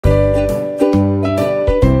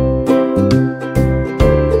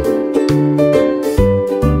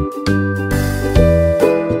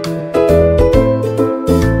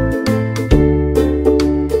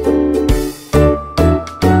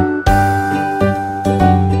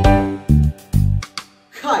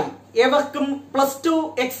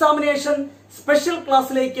Examination special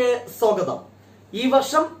ക്ലാസ്സിലേക്ക് സ്വാഗതം. ഈ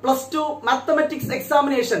വർഷം +2 മാത്തമാറ്റിക്സ്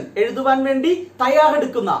എക്സാമിനേഷൻ എഴുതുവാൻ വേണ്ടി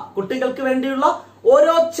തയ്യാറെടുക്കുന്ന കുട്ടികൾക്ക് വേണ്ടിയുള്ള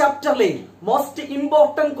ഓരോ ചാപ്റ്ററിലെയും മോസ്റ്റ്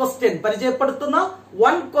ഇമ്പോർട്ടന്റ് ക്വസ്റ്റ്യൻ പരിചയപ്പെടുത്തുന്ന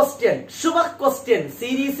വൺ ക്വസ്റ്റ്യൻ ഷുവർ ക്വസ്റ്റ്യൻ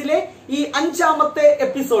സീരീസിലെ ഈ 5ാമത്തെ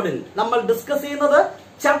എപ്പിസോഡിൽ നമ്മൾ ഡിസ്കസ് ചെയ്യുന്നത്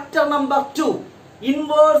chapter number 2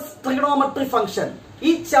 inverse trigonometry function.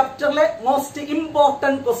 ഈ ചാപ്റ്ററിലെ മോസ്റ്റ്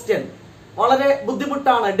ഇമ്പോർട്ടന്റ് ക്വസ്റ്റ്യൻ. വളരെ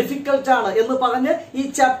ബുദ്ധിമുട്ടാണ്, ഡിഫിക്കൽട്ട് ആണ് എന്ന് പറഞ്ഞ് ഈ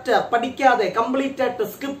ചാപ്റ്റർ പഠിക്കാതെ കംപ്ലീറ്റ് ആയിട്ട്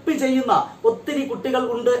സ്കിപ്പ് ചെയ്യുന്ന ഒത്തിരി കുട്ടികൾ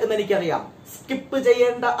ഉണ്ട് എന്ന് എനിക്കറിയാം. സ്കിപ്പ്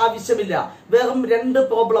ചെയ്യേണ്ട ആവശ്യമില്ല. വെറും 2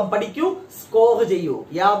 പ്രോബ്ലം പഠിക്കൂ, സ്കോർ ചെയ്യൂ.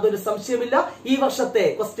 യാതൊരു സംശയമില്ല, ഈ വർഷത്തെ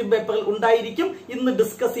ക്വസ്റ്റ്യൻ പേപ്പറിൽ ഉണ്ടായിരിക്കും ഇന്ന്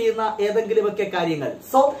ഡിസ്കസ് ചെയ്യുന്ന ഏതെങ്കിലുമൊക്കെ കാര്യങ്ങൾ.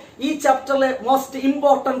 സോ ഈ ചാപ്റ്ററിലെ മോസ്റ്റ്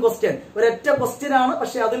ഇമ്പോർട്ടന്റ് ക്വസ്റ്റ്യൻ ഒരൊറ്റ ക്വസ്റ്റ്യൻ ആണ്,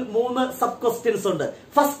 പക്ഷെ അതിൽ 3 സബ് ക്വസ്റ്റ്യൻസ് ഉണ്ട്.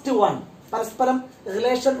 ഫസ്റ്റ് വൺ പരസ്പരം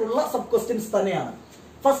റിലേഷൻ ഉള്ള സബ് ക്വസ്റ്റ്യൻസ് തന്നെയാണ്.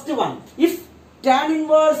 First one, if tan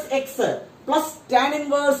inverse x plus tan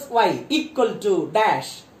inverse y equal to dash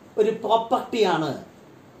ഒരു പ്രോപ്പർട്ടി ആണ്.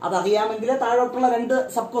 അതറിയാമെങ്കിൽ താഴോട്ടുള്ള 2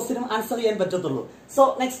 സബ് ക്വസ്റ്റ്യനും ആൻസർ ചെയ്യാൻ പറ്റത്തുള്ളൂ. So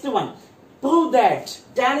next one, prove that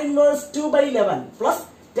tan inverse 2/11 plus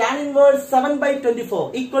tan inverse 7/24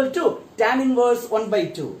 equal to tan inverse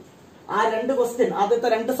 1/2. ആ 2 question, ആദ്യത്തെ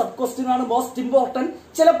 2 sub question ആണ് most important.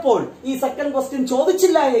 ചിലപ്പോൾ ഈ സെക്കൻഡ് ക്വസ്റ്റ്യൻ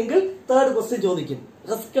ചോദിച്ചില്ല എങ്കിൽ തേർഡ് ക്വസ്റ്റ്യൻ ചോദിക്കും.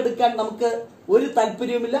 റിസ്ക് എടുക്കാൻ നമുക്ക് ഒരു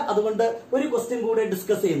താല്പര്യവുമില്ല, അതുകൊണ്ട് ഒരു ക്വസ്റ്റ്യൻ കൂടെ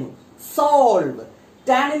ഡിസ്കസ് ചെയ്യുന്നു. Solve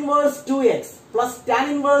tan inverse 2x plus tan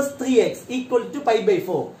inverse 3x equal to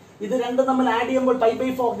π/4. ഇത് രണ്ടും നമ്മൾ ആഡ് ചെയ്യുമ്പോൾ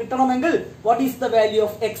π/4 കിട്ടണമെങ്കിൽ what is the value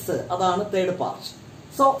of x? അതാണ് third part.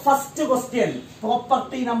 So first question,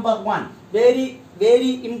 property number 1, very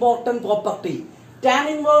very important property. tan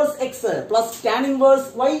inverse x plus tan inverse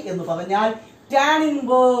y എന്ന് പറഞ്ഞാൽ tan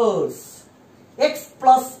inverse x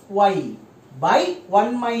plus y by 1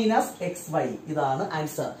 minus xy. ഇതാണ്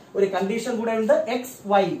answer. ഒരു condition കൂടെ ഉണ്ട്,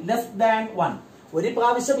 xy less than 1. ഒരു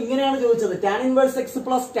പ്രാവശ്യം ഇങ്ങനെയാണ് ചോദിച്ചത്, tan inverse x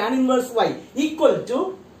plus tan inverse y equal to,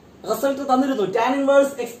 result തന്നിരുന്നു tan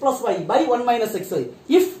inverse x plus y by 1 minus xy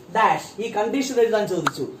if dash. ഈ കണ്ടീഷൻ എഴുതാൻ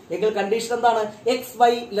ചോദിച്ചു എങ്കിൽ കണ്ടീഷൻ എന്താണ്?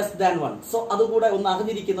 xy less than 1. സോ അതുകൂടെ ഒന്ന്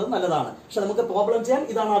അറിഞ്ഞിരിക്കുന്നത് നല്ലതാണ്. പക്ഷെ നമുക്ക് പ്രോബ്ലം ചെയ്യാൻ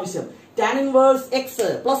ഇതാണ് ആവശ്യം. tan inverse x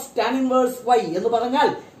plus tan inverse y എന്ന് പറഞ്ഞാൽ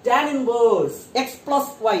tan inverse x plus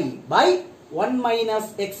y by 1 minus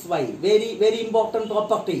xy. Very very important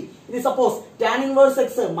property. ഇനി suppose tan inverse x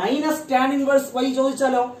minus tan inverse y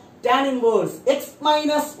ചോദിച്ചാലോ? tan inverse x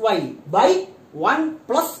minus y by 1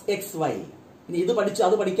 plus xy. ഇനി ഇത് പഠിച്ചു,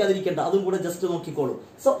 അത് പഠിക്കാതിരിക്കേണ്ട, അതും കൂടെ ജസ്റ്റ് നോക്കിക്കോളൂ.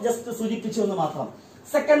 സോ ജസ്റ്റ് സൂചിപ്പിച്ചു എന്ന് മാത്രം.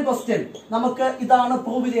 സെക്കൻഡ് ക്വസ്റ്റ്യൻ, നമുക്ക് ഇതാണ്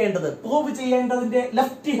പ്രൂവ് ചെയ്യേണ്ടത്. Prove ചെയ്യേണ്ടതിന്റെ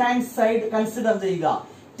left hand side consider ചെയ്യുക.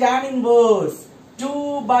 tan inverse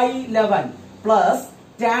 2/11 plus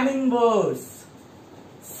tan inverse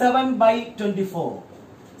 7/24.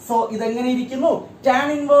 So ഇതെങ്ങനെ ഇരിക്കുന്നു? tan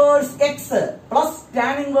inverse x plus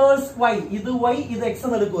tan inverse y. ഇത് y, ഇത് x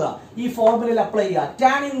എന്ന് എടുക്കുക. ഈ ഫോർമുലയിൽ അപ്ലൈ ചെയ്യുക.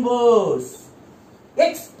 tan inverse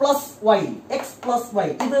x plus y, x plus y,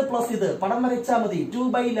 ഇത് പ്ലസ് ഇത് പടം വരച്ചാൽ മതി.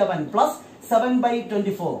 2/11 plus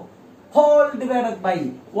 7/24 whole divided by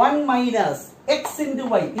 1 minus x into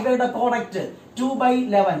y. ഇവയുടെ product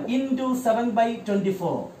 2/11 into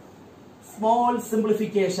 7/24. Small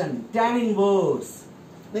simplification. tan inverse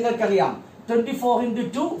നിങ്ങൾക്കറിയാം 24 into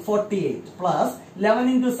 2 48 plus 11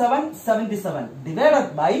 into 7 77 divided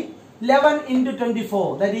by 11 into 24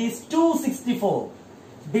 that is 264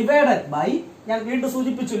 divided by, ഞാൻ വീണ്ടും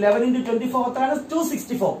സൂചിപ്പിച്ചു 11 into 24 എത്രയാണ്?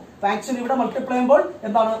 264. ആക്ച്വലി ഇവിടെ മൾട്ടിപ്ലൈ ചെയ്യുമ്പോൾ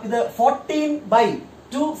എന്താണ് ഇത്?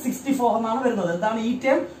 14/264 എന്നാണ് വരുന്നത്. എന്താണ് ഈ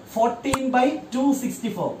ടേം?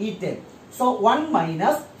 14/264 ഈ ടേം. So 1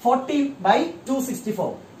 minus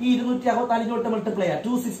 14/264. ഈ 264 മൾട്ടിപ്ലൈ ചെയ്യുക.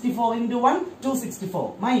 264 into 1 264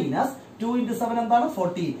 minus 2 into 7 എന്താണ്?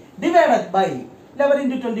 40 divided by 11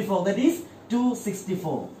 into 24 that is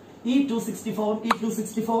 264. ഈ 264 ഈ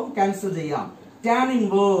 264 ക്യാൻസൽ ചെയ്യാം. tan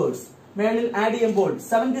inverse മേളിൽ ആഡ് ചെയ്യുമ്പോൾ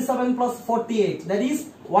 77 plus 48 that is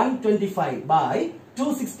 125 by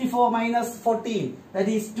 264 minus 14 that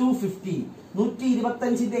is 250.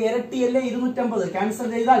 125ന്റെ ഇരട്ടിയല്ലേ 250. Cancel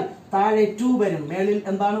ചെയ്താൽ താഴെ 2 വരും, മേളിൽ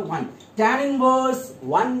എന്താണ്? 1. tan inverse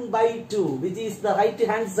 1/2 which is the right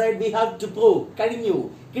hand side we have to prove. കഴിഞ്ഞു,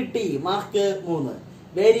 കിട്ടി, mark 3.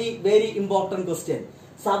 Very very important question.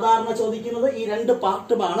 സാധാരണ ചോദിക്കുന്നത് ഈ 2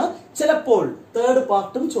 പാർട്ടുമാണ്. ചിലപ്പോൾ തേർഡ്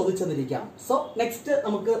പാർട്ടും ചോദിച്ചെന്നിരിക്കാം. സോ നെക്സ്റ്റ്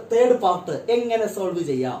നമുക്ക് തേർഡ് പാർട്ട് എങ്ങനെ സോൾവ്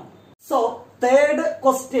ചെയ്യാം. സോ തേർഡ്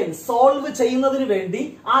ക്വസ്റ്റ്യൻ സോൾവ് ചെയ്യുന്നതിന് വേണ്ടി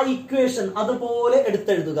ആ ഇക്വേഷൻ അതുപോലെ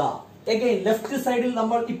എടുത്തെഴുതുക. അഗൈൻ ലെഫ്റ്റ് സൈഡിൽ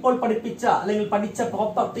നമ്മൾ ഇപ്പോൾ പഠിപ്പിച്ച അല്ലെങ്കിൽ പഠിച്ച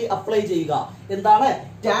പ്രോപ്പർട്ടി അപ്ലൈ ചെയ്യുക. എന്താണ്?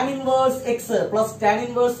 tan inverse x plus tan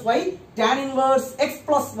inverse y, tan inverse x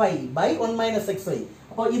plus y by 1 minus xy.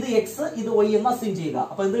 അപ്പോൾ ഇത് x, ഇത് y എന്ന് അസ്യൂം ചെയ്യുക.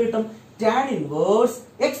 അപ്പോൾ എന്ത് കിട്ടും? tan inverse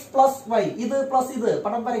x plus y. ഇത് പ്ലസ് ഇത്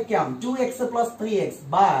പടം വരയ്ക്കാം. 2x plus 3x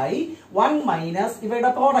by 1 minus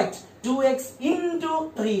ഇവയുടെ product 2x into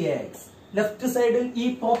 3x. Left സൈഡിൽ ഈ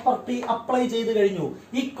പ്രോപ്പർട്ടി അപ്ലൈ ചെയ്ത് കഴിഞ്ഞു.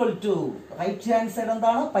 Equal to right hand side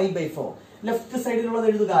എന്താണ്? π/4. ലെഫ്റ്റ് സൈഡിലുള്ളത്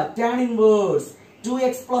എഴുതുക. tan inverse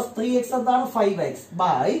 2x plus 3x എന്താണ്? 5x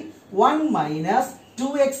by 1 minus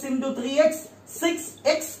 2x into 3x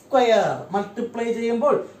 6x square. Multiply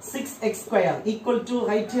ചെയ്യുമ്പോൾ 6x square equal to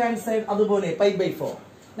right hand side അതുപോലെ π/4.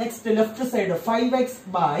 Next left side 5x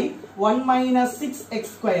by 1 minus 6x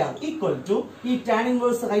square equal to ഈ tan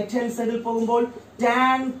inverse right hand സൈഡിൽ പോകുമ്പോൾ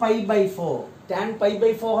tan π/4. tan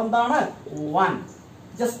π/4 എന്താണ്? 1.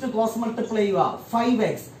 Just cross multiply ചെയ്യുക.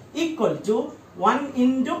 5x equal to 1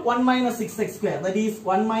 into 1 minus 6x square, that is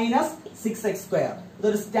 1 minus 6x square.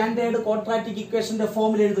 ഇതൊരു standard quadratic ഇക്വേഷന്റെ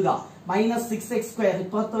ഫോമിൽ എഴുതുക. minus 6x square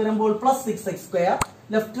ഇപ്പുറത്ത് വരുമ്പോൾ plus 6x square,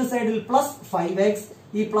 ലെഫ്റ്റ് സൈഡിൽ plus 5x,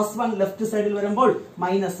 ഈ പ്ലസ് 1 ലെഫ്റ്റ് സൈഡിൽ വരുമ്പോൾ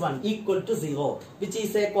 -1 equal to 0, which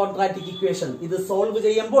is A quadratic equation. ഇത് സോൾവ്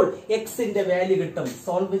ചെയ്യുമ്പോൾ എക്സിന്റെ വാല്യൂ കിട്ടും.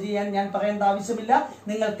 സോൾവ് ചെയ്യാൻ ഞാൻ പറയേണ്ട ആവശ്യമില്ല,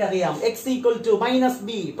 നിങ്ങൾക്കറിയാം. X equal to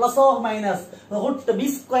 -b plus or minus √b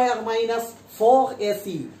square minus 4ac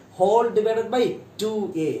whole divided by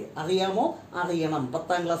 2a. അറിയാമോ? അറിയണം.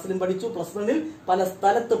 10ാം ക്ലാസ്സിലും പഠിച്ചു, പ്ലസ് 1ൽ പല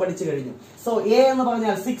സ്ഥലത്ത് പഠിച്ചു കഴിഞ്ഞു. സോ a എന്ന്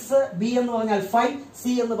പറഞ്ഞാൽ 6, b എന്ന് പറഞ്ഞാൽ 5, c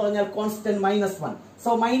എന്ന് പറഞ്ഞാൽ constant -1. So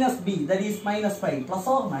 -b that is -5 plus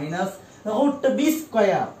or minus √b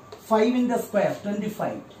square 5 ന്റെ square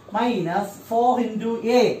 25 minus 4 into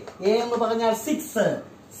a. a എന്ന് പറഞ്ഞാൽ 6,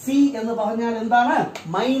 c എന്ന് പറഞ്ഞാൽ എന്താണ്?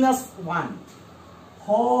 -1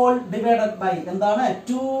 ഹോൾ ഡിവൈഡഡ് ബൈ എന്താണ്?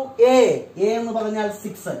 2a. a എന്ന് പറഞ്ഞാൽ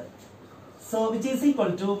 6. So which is equal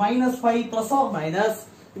to -5 plus or minus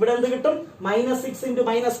ഇവിടെ എന്ത് കിട്ടും? -6 into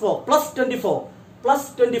 -4 പ്ലസ് 24 പ്ലസ്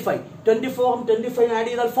 25. 24 25 ആഡ്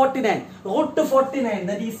ചെയ്താൽ 49. √49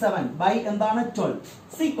 that is 7 ബൈ എന്താണ്? 12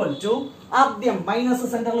 ഈക്വൽ ടു ആദ്യം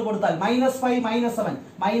മൈനസ് സെന്ററിൽ കൊടുത്താൽ -5 -7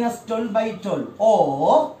 -12/12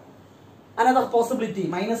 ഓർ അനദർ പോസിബിലിറ്റി.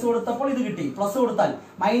 മൈനസ് കൊടുത്തപ്പോൾ ഇത് കിട്ടി, പ്ലസ് കൊടുത്താൽ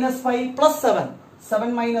 -5 plus 7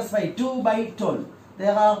 7 minus 5 2/12.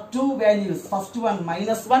 There are two values. First one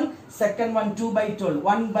 -1, second one 2/12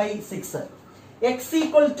 1/6. x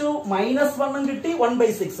equal to -1 കിട്ടി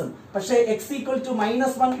 1/6. പക്ഷേ x equal to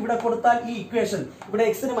 -1 ഇവിടെ കൊടുത്താൽ ഈ ഇക്വേഷൻ ഇവിടെ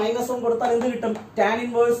x ന് -1 കൊടുത്താൽ എന്ത് കിട്ടും? tan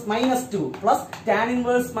inverse -2 plus tan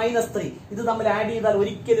inverse -3. ഇത് തമ്മിൽ ആഡ് ചെയ്താൽ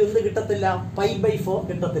ഒരിക്കലും എന്ത് കിട്ടത്തില്ല? π/4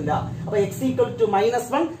 കിട്ടത്തില്ല. അപ്പോൾ x equal to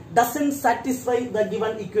 -1 doesn't satisfy the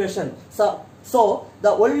given equation. So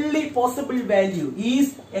the only possible value is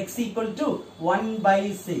x equal to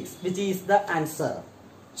 1/6, which is the answer.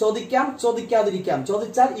 ചോദിക്കാം, ചോദിക്കാതിരിക്കാം.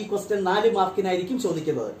 ചോദിച്ചാൽ ഈ ക്വസ്റ്റ്യൻ 4 മാർക്കിനായിരിക്കും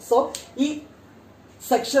ചോദിക്കുന്നത്. സോ ഈ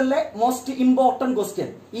സെക്ഷനിലെ മോസ്റ്റ് ഇമ്പോർട്ടന്റ് ക്വസ്റ്റ്യൻ,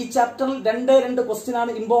 ഈ ചാപ്റ്ററിൽ 2 ക്വസ്റ്റ്യൻ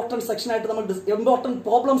ആണ് ഇമ്പോർട്ടന്റ് സെക്ഷൻ ആയിട്ട് നമ്മൾ ഇമ്പോർട്ടന്റ്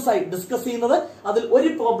പ്രോബ്ലംസ് ആയി ഡിസ്കസ് ചെയ്യുന്നത്. അതിൽ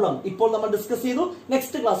ഒരു പ്രോബ്ലം ഇപ്പോൾ നമ്മൾ ഡിസ്കസ് ചെയ്തു.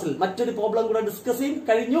 നെക്സ്റ്റ് ക്ലാസ്സിൽ മറ്റൊരു പ്രോബ്ലം കൂടെ ഡിസ്കസ് ചെയ്യും.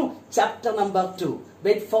 കഴിഞ്ഞു chapter number 2.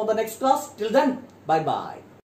 Wait for the next class. Till then bye bye.